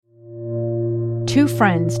Two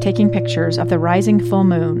friends taking pictures of the rising full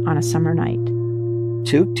moon on a summer night.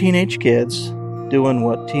 Two teenage kids doing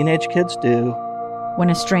what teenage kids do. When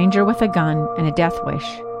a stranger with a gun and a death wish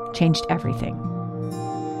changed everything.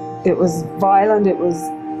 It was violent, it was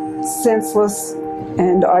senseless,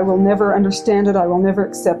 and I will never understand it, I will never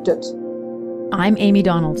accept it. I'm Amy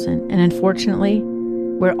Donaldson, and unfortunately,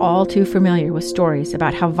 we're all too familiar with stories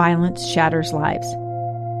about how violence shatters lives.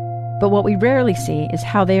 But what we rarely see is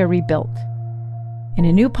how they are rebuilt. In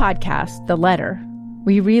a new podcast, The Letter,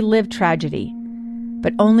 we relive tragedy,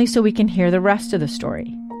 but only so we can hear the rest of the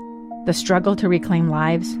story. The struggle to reclaim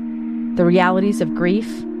lives, the realities of grief,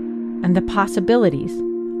 and the possibilities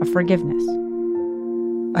of forgiveness.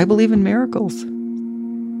 I believe in miracles.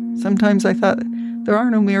 Sometimes I thought, there are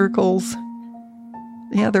no miracles.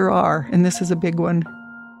 Yeah, there are, and this is a big one.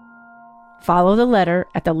 Follow The Letter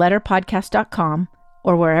at theletterpodcast.com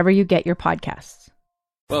or wherever you get your podcasts.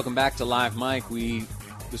 Welcome back to Live Mike.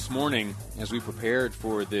 This morning, as we prepared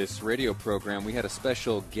for this radio program, we had a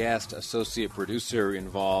special guest associate producer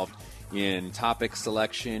involved in topic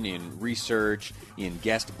selection, in research, in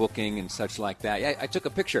guest booking, and such like that. Yeah, I took a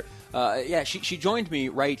picture. She joined me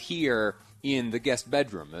right here in the guest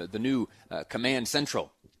bedroom, the new command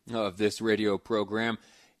central of this radio program.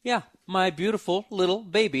 Yeah, my beautiful little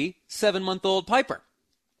baby, 7-month-old Piper.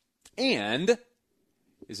 And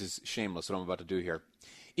this is shameless what I'm about to do here.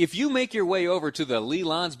 If you make your way over to the Lee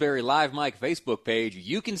Lonsberry Live Mike Facebook page,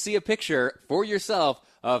 you can see a picture for yourself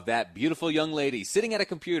of that beautiful young lady sitting at a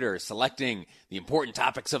computer selecting the important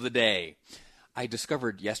topics of the day. I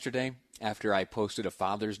discovered yesterday, after I posted a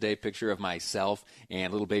Father's Day picture of myself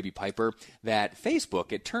and little baby Piper, that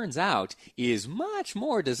Facebook, it turns out, is much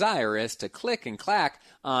more desirous to click and clack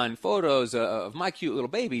on photos of my cute little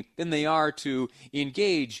baby than they are to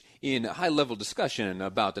engage in high-level discussion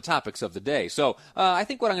about the topics of the day. So I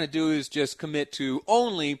think what I'm going to do is just commit to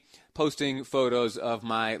only posting photos of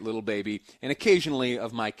my little baby and occasionally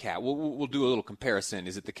of my cat. We'll do a little comparison.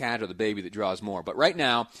 Is it the cat or the baby that draws more? But right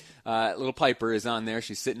now, little Piper is on there.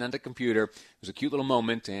 She's sitting on the computer. It was a cute little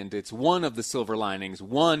moment, and it's one of the silver linings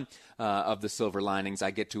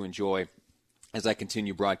I get to enjoy as I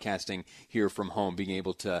continue broadcasting here from home, being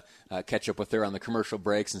able to catch up with her on the commercial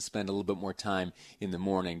breaks and spend a little bit more time in the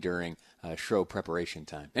morning during show preparation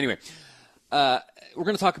time. Anyway, we're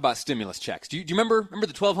going to talk about stimulus checks. Do you remember the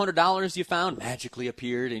 $1,200 you found magically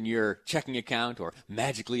appeared in your checking account or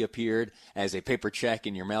magically appeared as a paper check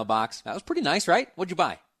in your mailbox? That was pretty nice, right? What'd you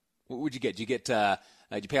buy? What would you get? Did you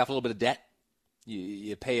pay off a little bit of debt?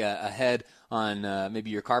 You pay ahead on maybe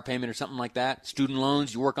your car payment or something like that? Student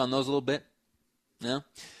loans, you work on those a little bit? No?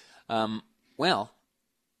 Well,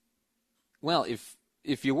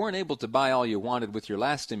 if you weren't able to buy all you wanted with your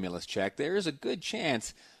last stimulus check, there is a good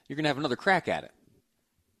chance you're going to have another crack at it.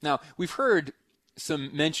 Now, we've heard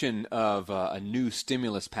some mention of a new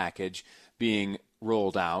stimulus package being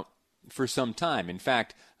rolled out for some time. In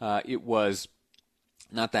fact, it was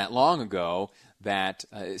not that long ago that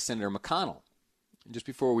Senator McConnell, just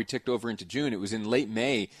before we ticked over into June, it was in late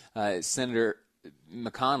May, Senator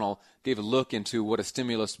McConnell gave a look into what a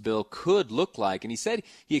stimulus bill could look like, and he said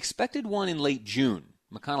he expected one in late June.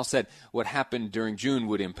 McConnell said what happened during June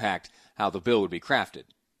would impact how the bill would be crafted.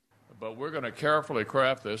 But we're going to carefully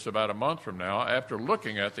craft this about a month from now after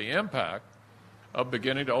looking at the impact of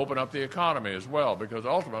beginning to open up the economy as well, because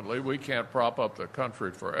ultimately we can't prop up the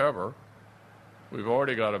country forever. We've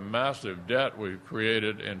already got a massive debt we've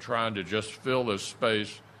created in trying to just fill this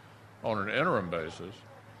space on an interim basis.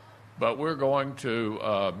 But we're going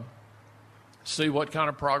to see what kind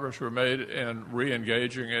of progress we're made in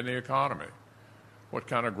re-engaging in the economy. What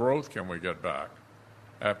kind of growth can we get back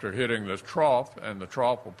after hitting this trough, and the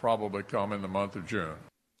trough will probably come in the month of June.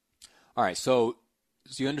 All right, so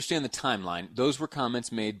you understand the timeline. Those were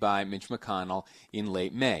comments made by Mitch McConnell in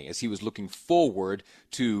late May as he was looking forward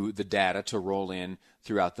to the data to roll in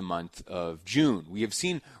throughout the month of June. We have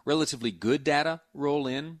seen relatively good data roll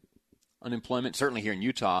in. Unemployment, certainly here in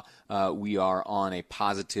Utah, we are on a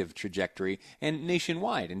positive trajectory, and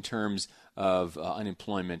nationwide in terms of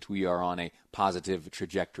unemployment, we are on a positive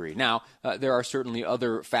trajectory. Now, there are certainly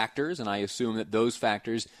other factors, and I assume that those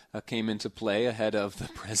factors came into play ahead of the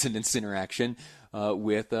president's interaction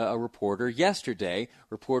with a reporter yesterday,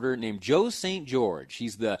 reporter named Joe St. George.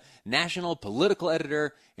 He's the national political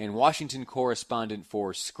editor and Washington correspondent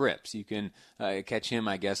for Scripps. You can catch him,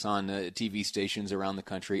 I guess, on TV stations around the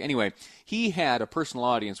country. Anyway, he had a personal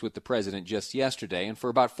audience with the president just yesterday, and for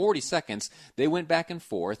about 40 seconds, they went back and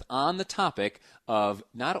forth on the topic of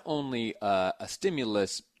not only a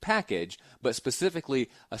stimulus package, but specifically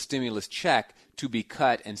a stimulus check to be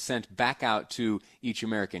cut and sent back out to each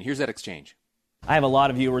American. Here's that exchange. I have a lot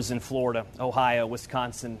of viewers in Florida, Ohio,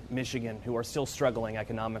 Wisconsin, Michigan who are still struggling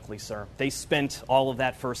economically, sir. They spent all of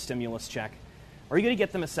that first stimulus check. Are you going to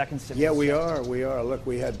get them a second stimulus check? Yeah, we are. Look,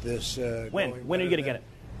 we had this... When are you going to get it?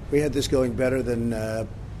 We had this going better than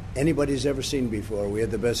anybody's ever seen before. We had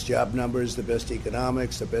the best job numbers, the best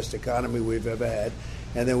economics, the best economy we've ever had.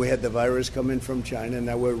 And then we had the virus come in from China, and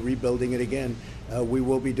now we're rebuilding it again. We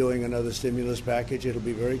will be doing another stimulus package. It'll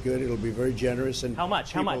be very good. It'll be very generous. And how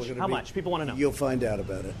much? How much? People want to know. You'll find out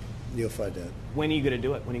about it. You'll find out. When are you going to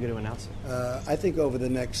do it? When are you going to announce it? I think over the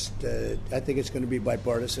next, I think it's going to be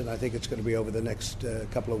bipartisan. I think it's going to be over the next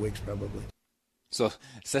couple of weeks, probably. So,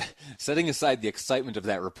 setting aside the excitement of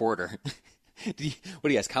that reporter, what do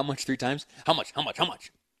you ask? How much 3 times? How much?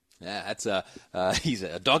 Yeah, that's he's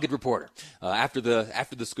a dogged reporter after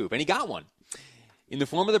the scoop, and he got one in the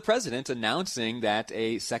form of the president announcing that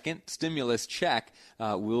a second stimulus check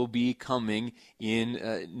will be coming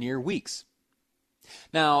in near weeks.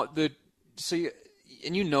 Now,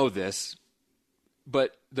 you know this,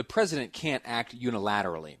 but the president can't act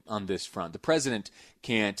unilaterally on this front. The president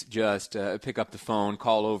can't just pick up the phone,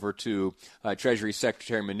 call over to Treasury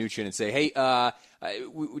Secretary Mnuchin and say, hey,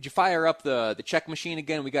 would you fire up the check machine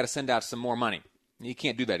again? We got to send out some more money. He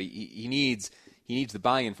can't do that. He needs the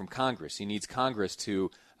buy-in from Congress. He needs Congress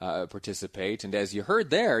to participate. And as you heard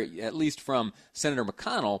there, at least from Senator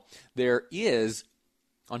McConnell, there is,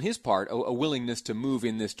 on his part, a willingness to move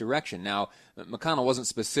in this direction. Now, McConnell wasn't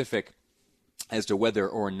specific as to whether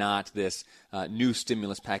or not this new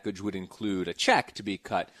stimulus package would include a check to be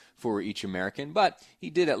cut for each American, but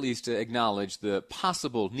he did at least acknowledge the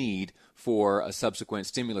possible need for a subsequent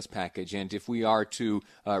stimulus package. And if we are to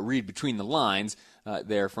read between the lines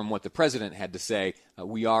there from what the president had to say,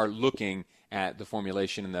 we are looking at the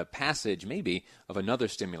formulation and the passage maybe of another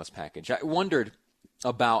stimulus package. I wondered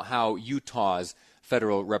about how Utah's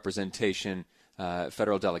federal representation,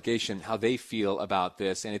 federal delegation, how they feel about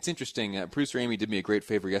this. And it's interesting, producer Amy did me a great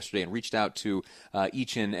favor yesterday and reached out to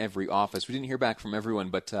each and every office. We didn't hear back from everyone,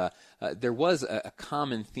 but there was a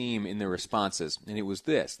common theme in their responses, and it was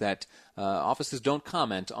this, that offices don't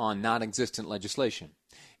comment on non-existent legislation.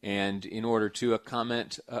 And in order to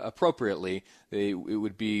comment appropriately, it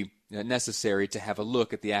would be necessary to have a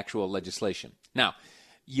look at the actual legislation. Now,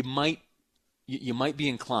 you might be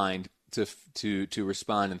inclined to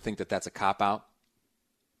respond and think that that's a cop-out.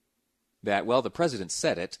 That, well, the president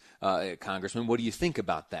said it, Congressman, what do you think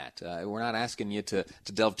about that? We're not asking you to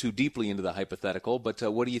delve too deeply into the hypothetical, but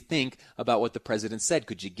what do you think about what the president said?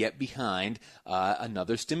 Could you get behind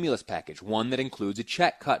another stimulus package, one that includes a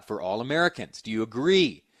check cut for all Americans? Do you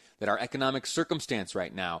agree that our economic circumstance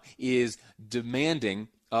right now is demanding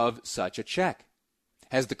of such a check?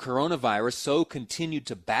 Has the coronavirus so continued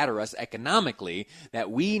to batter us economically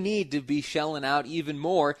that we need to be shelling out even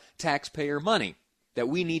more taxpayer money? That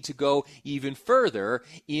we need to go even further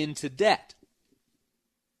into debt?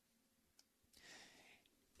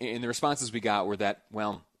 And the responses we got were that,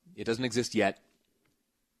 well, it doesn't exist yet.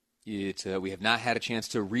 We have not had a chance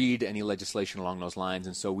to read any legislation along those lines,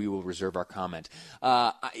 and so we will reserve our comment.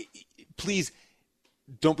 Please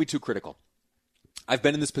don't be too critical. I've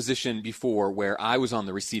been in this position before where I was on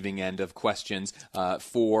the receiving end of questions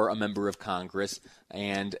for a member of Congress,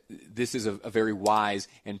 and this is a very wise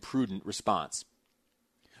and prudent response.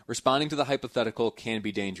 Responding to the hypothetical can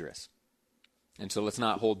be dangerous. And so let's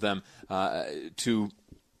not hold them too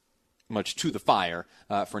much to the fire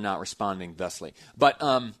for not responding thusly. But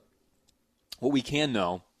what we can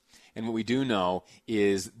know, and what we do know,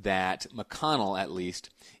 is that McConnell, at least,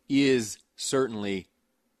 is certainly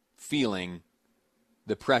feeling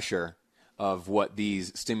the pressure of what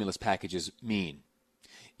these stimulus packages mean.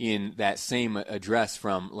 In that same address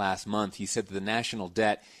from last month, he said that the national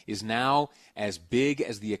debt is now as big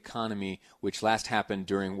as the economy which last happened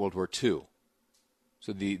during World War II.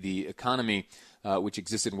 So the economy which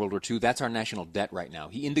existed in World War II, that's our national debt right now.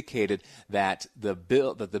 He indicated that the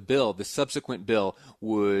subsequent bill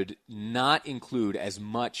would not include as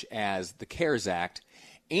much as the CARES Act,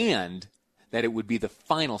 and that it would be the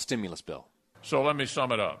final stimulus bill. So let me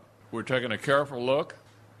sum it up. We're taking a careful look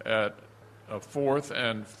at a fourth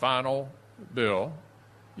and final bill.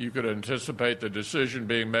 You could anticipate the decision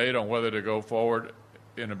being made on whether to go forward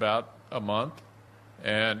in about a month,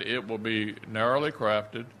 and it will be narrowly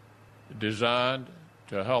crafted, designed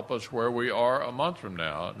to help us where we are a month from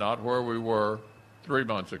now, not where we were 3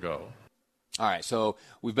 months ago. All right, so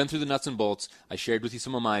we've been through the nuts and bolts. I shared with you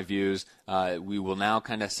some of my views. We will now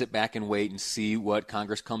kind of sit back and wait and see what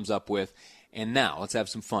Congress comes up with. And now, let's have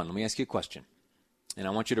some fun. Let me ask you a question. And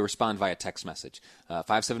I want you to respond via text message,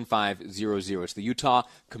 57500. It's the Utah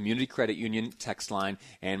Community Credit Union text line.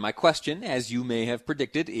 And my question, as you may have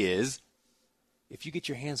predicted, is if you get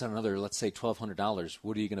your hands on another, let's say $1,200,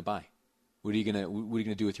 what are you going to buy? What are you going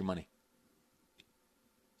to do with your money?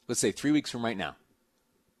 Let's say 3 weeks from right now,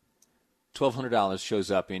 $1,200 shows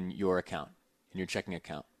up in your account, in your checking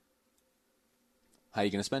account. How are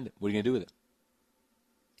you going to spend it? What are you going to do with it?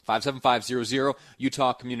 57500,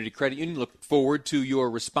 Utah Community Credit Union. Look forward to your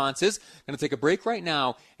responses. Going to take a break right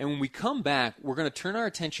now, and when we come back, we're going to turn our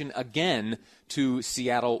attention again to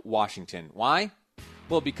Seattle, Washington. Why?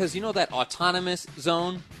 Well, because you know that autonomous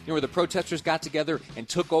zone, where the protesters got together and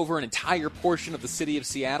took over an entire portion of the city of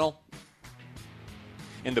Seattle?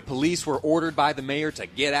 And the police were ordered by the mayor to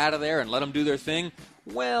get out of there and let them do their thing?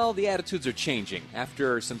 Well, the attitudes are changing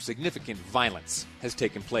after some significant violence has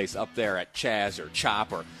taken place up there at Chaz or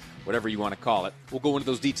Chop or whatever you want to call it. We'll go into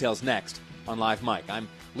those details next on Live Mike. I'm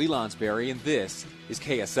Lee Lonsberry, and this is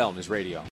KSL News Radio.